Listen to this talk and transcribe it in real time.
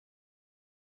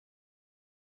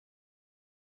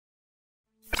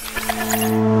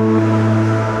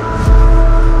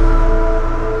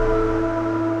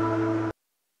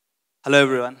Hello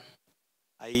everyone.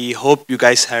 I hope you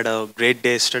guys had a great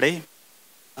day yesterday.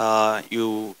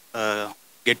 You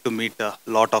get to meet a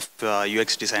lot of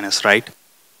UX designers, right?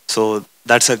 So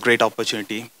that's a great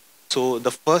opportunity. So the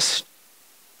first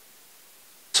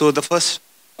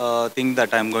thing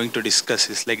that I'm going to discuss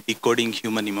is like decoding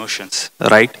human emotions,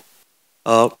 right?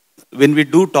 Uh, when we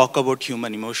do talk about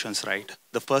human emotions, right,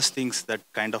 the first things that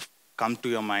kind of come to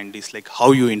your mind is like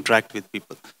how you interact with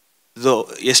people.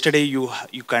 So yesterday you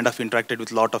kind of interacted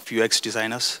with a lot of UX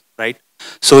designers, right?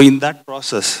 So in that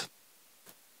process,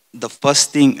 the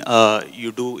first thing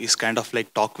you do is kind of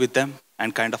like talk with them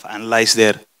and kind of analyze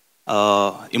their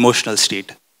emotional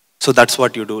state. So that's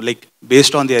what you do. Like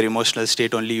based on their emotional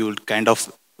state only, you will kind of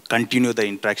continue the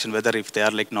interaction. Whether if they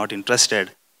are like not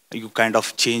interested, you kind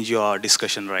of change your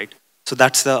discussion, right? So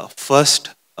that's the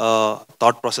first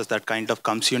thought process that kind of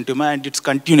comes into mind, and it's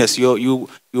continuous. You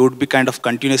would be kind of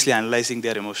continuously analyzing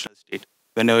their emotional state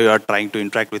whenever you are trying to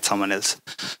interact with someone else.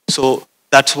 So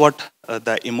that's what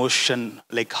the emotion,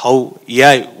 like how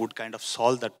AI would kind of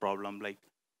solve that problem, like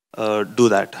do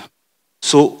that.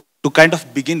 So to kind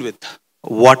of begin with,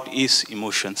 what is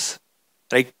emotions?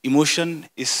 Right? Emotion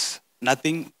is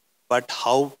nothing but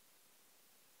how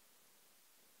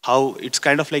it's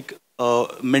kind of like a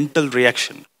mental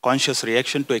reaction, conscious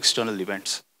reaction to external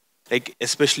events, like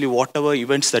especially whatever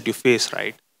events that you face,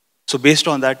 right? So based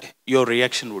on that, your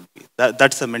reaction would be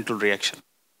that's the mental reaction.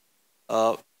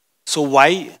 Uh, so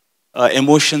why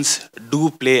emotions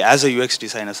do play as a UX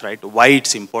designers, right? Why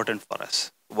it's important for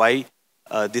us? Why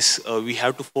this we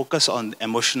have to focus on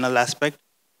emotional aspect,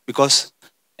 because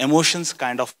emotions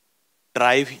kind of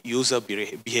drive user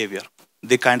behavior.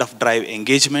 They kind of drive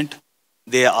engagement.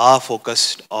 They are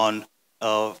focused on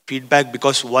feedback,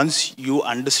 because once you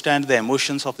understand the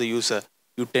emotions of the user,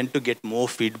 you tend to get more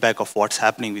feedback of what's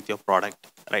happening with your product,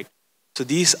 right? So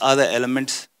these are the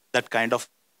elements that kind of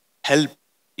help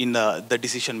in the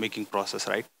decision making process,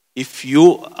 right? If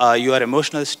your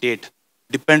emotional state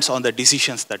depends on the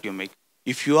decisions that you make.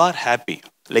 If you are happy,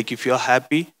 like if you are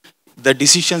happy, the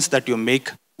decisions that you make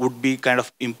would be kind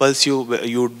of impulsive.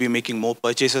 You would be making more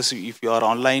purchases if you are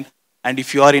online, and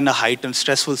if you are in a heightened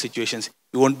stressful situations,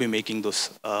 you won't be making those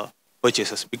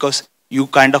purchases, because you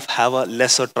kind of have a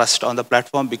lesser trust on the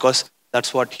platform, because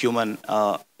that's what human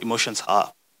emotions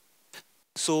are.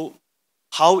 So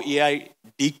how AI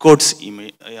decodes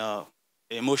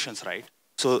emotions, right?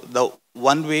 So the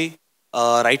one way,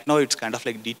 right now it's kind of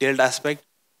like detailed aspect.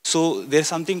 So there's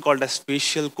something called a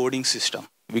spatial coding system.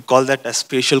 We call that a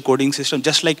spatial coding system,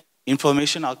 just like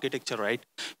information architecture, right?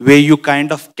 Where you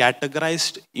kind of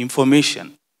categorized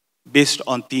information based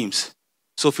on themes.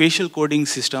 So facial coding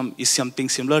system is something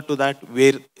similar to that,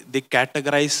 where they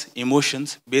categorize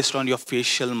emotions based on your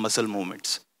facial muscle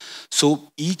movements.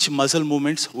 So each muscle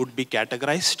movements would be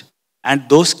categorized, and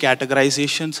those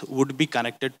categorizations would be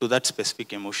connected to that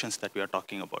specific emotions that we are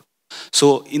talking about.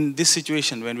 So in this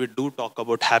situation, when we do talk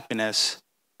about happiness,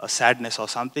 sadness or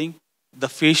something,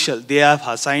 they have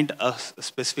assigned a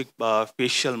specific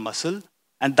facial muscle,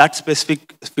 and that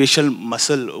specific facial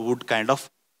muscle would kind of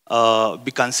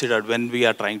be considered when we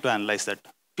are trying to analyze that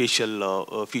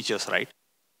facial features, right?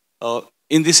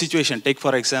 In this situation, take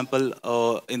for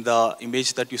example, in the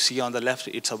image that you see on the left,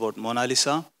 it's about Mona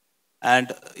Lisa. And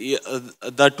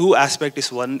the two aspect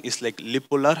is, one is like lip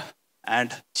puller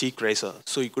and cheek raiser.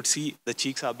 So you could see the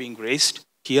cheeks are being raised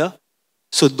here.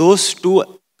 So those two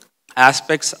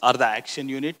aspects are the action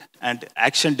unit, and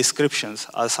action descriptions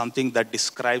are something that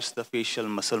describes the facial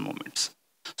muscle movements.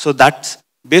 So that's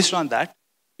based on that.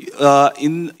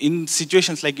 In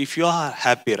situations like if you are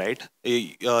happy, right?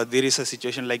 There is a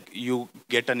situation like you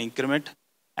get an increment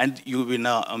and you win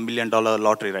 $1 million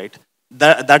lottery, right?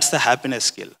 That's the happiness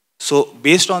scale. So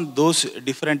based on those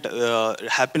different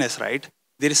happiness, right?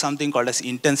 There is something called as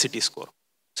intensity score.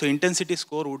 So intensity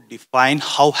score would define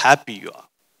how happy you are.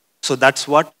 So that's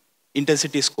what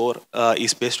intensity score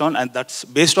is based on, and that's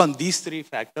based on these three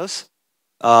factors.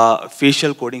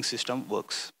 Facial coding system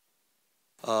works.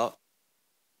 Uh,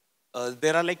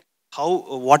 there are like how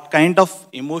what kind of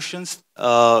emotions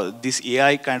this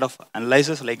AI kind of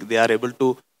analyzes, like they are able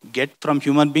to get from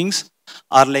human beings,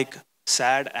 are like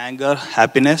sad, anger,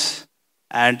 happiness,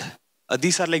 and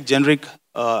these are like generic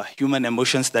human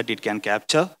emotions that it can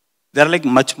capture. There are like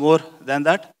much more than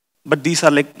that, but these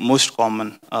are like most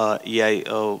common AI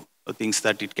things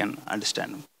that it can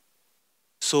understand.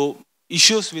 So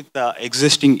issues with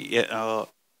existing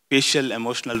facial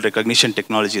emotional recognition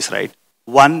technologies, right?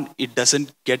 One, it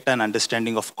doesn't get an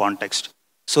understanding of context.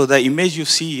 So the image you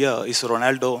see here is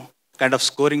Ronaldo kind of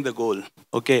scoring the goal.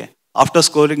 Okay, after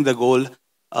scoring the goal,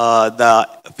 the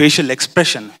facial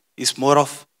expression is more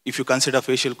of if you consider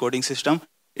facial coding system,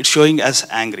 it's showing as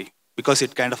angry because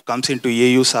it kind of comes into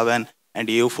AU7 and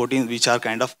AU14, which are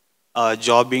kind of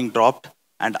jaw being dropped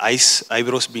and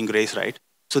eyebrows being raised, right?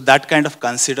 So that kind of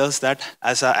considers that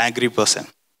as an angry person.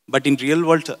 But in real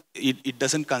world, it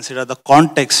doesn't consider the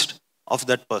context of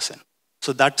that person.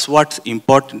 So that's what's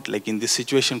important, like in this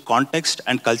situation, context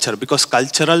and culture, because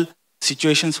cultural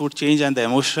situations would change and the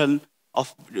emotion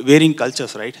of varying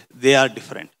cultures, right? They are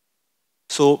different.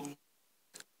 So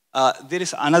there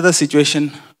is another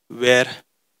situation where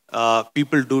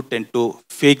people do tend to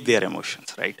fake their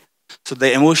emotions, right? So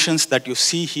the emotions that you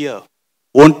see here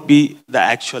won't be the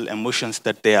actual emotions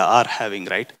that they are having,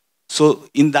 right? So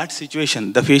in that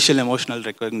situation, the facial emotional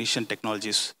recognition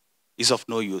technologies is of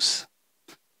no use.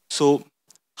 So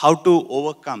how to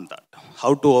overcome that?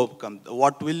 How to overcome?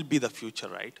 What will be the future,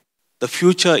 right? The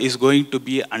future is going to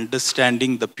be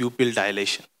understanding the pupil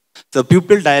dilation. The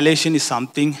pupil dilation is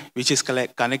something which is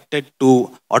connected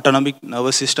to autonomic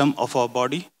nervous system of our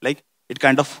body. Like it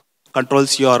kind of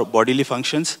controls your bodily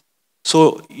functions.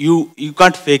 So you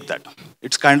can't fake that.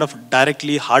 It's kind of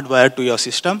directly hardwired to your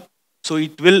system. So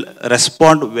it will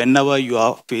respond whenever you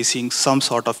are facing some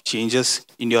sort of changes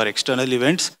in your external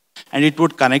events, and it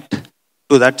would connect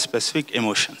to that specific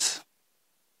emotions.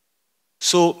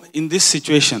 So in this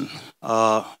situation,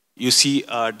 you see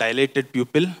a dilated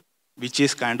pupil, which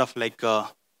is kind of like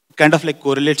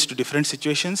correlates to different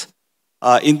situations.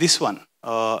 In this one,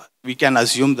 we can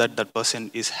assume that that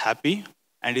person is happy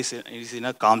and is in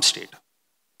a calm state.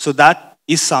 So that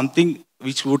is something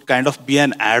which would kind of be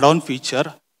an add-on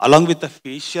feature along with the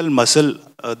facial muscle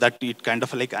that it kind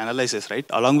of like analyzes, right?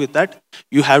 Along with that,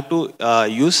 you have to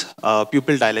use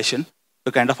pupil dilation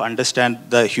to kind of understand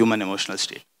the human emotional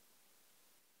state.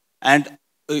 And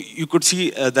you could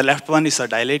see the left one is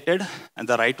dilated and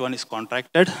the right one is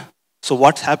contracted. So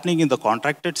what's happening in the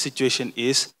contracted situation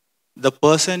is the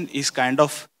person is kind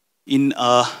of in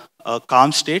a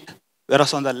calm state,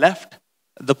 whereas on the left,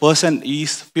 the person,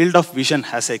 his field of vision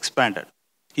has expanded.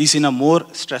 He's in a more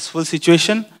stressful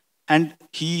situation and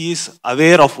he is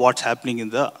aware of what's happening in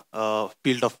the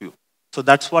field of view. So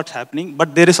that's what's happening.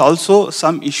 But there is also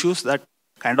some issues that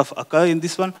kind of occur in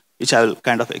this one, which I will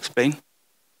kind of explain.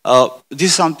 This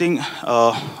is something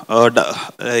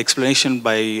explanation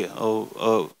by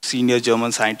a senior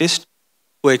German scientist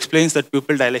who explains that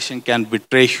pupil dilation can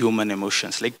betray human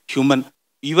emotions. Like human,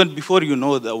 even before you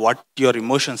know what your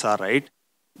emotions are, right?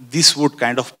 This would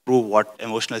kind of prove what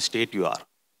emotional state you are.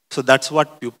 So that's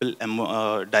what pupil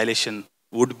dilation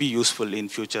would be useful in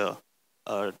future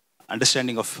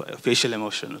understanding of facial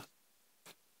emotion.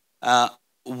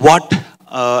 What,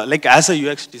 like as a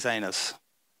UX designers,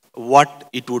 what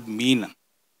it would mean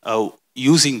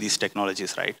using these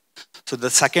technologies, right? So the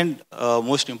second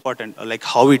most important, like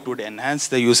how it would enhance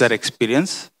the user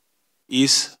experience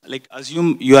is like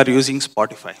assume you are using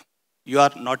Spotify. You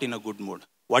are not in a good mood.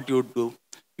 What you would do,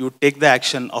 you would take the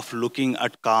action of looking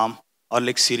at calm or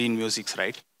like serene musics,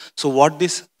 right? So what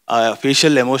this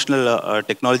facial emotional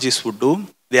technologies would do,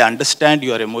 they understand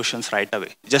your emotions right away.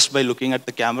 Just by looking at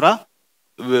the camera,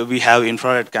 we have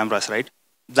infrared cameras, right?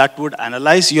 That would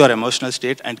analyze your emotional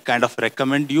state and kind of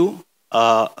recommend you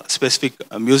specific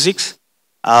musics.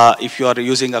 If you are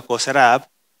using a Coursera app,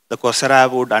 the Coursera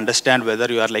app would understand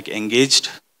whether you are like engaged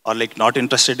or like not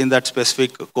interested in that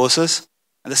specific courses.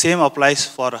 And the same applies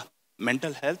for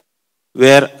mental health,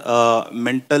 where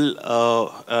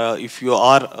if you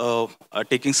are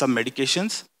taking some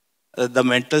medications, the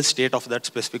mental state of that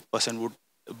specific person would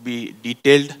be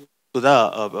detailed to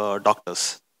the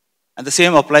doctors. And the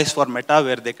same applies for Meta,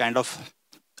 where they kind of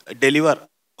deliver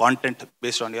content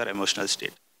based on your emotional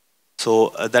state.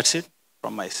 So that's it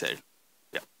from my side.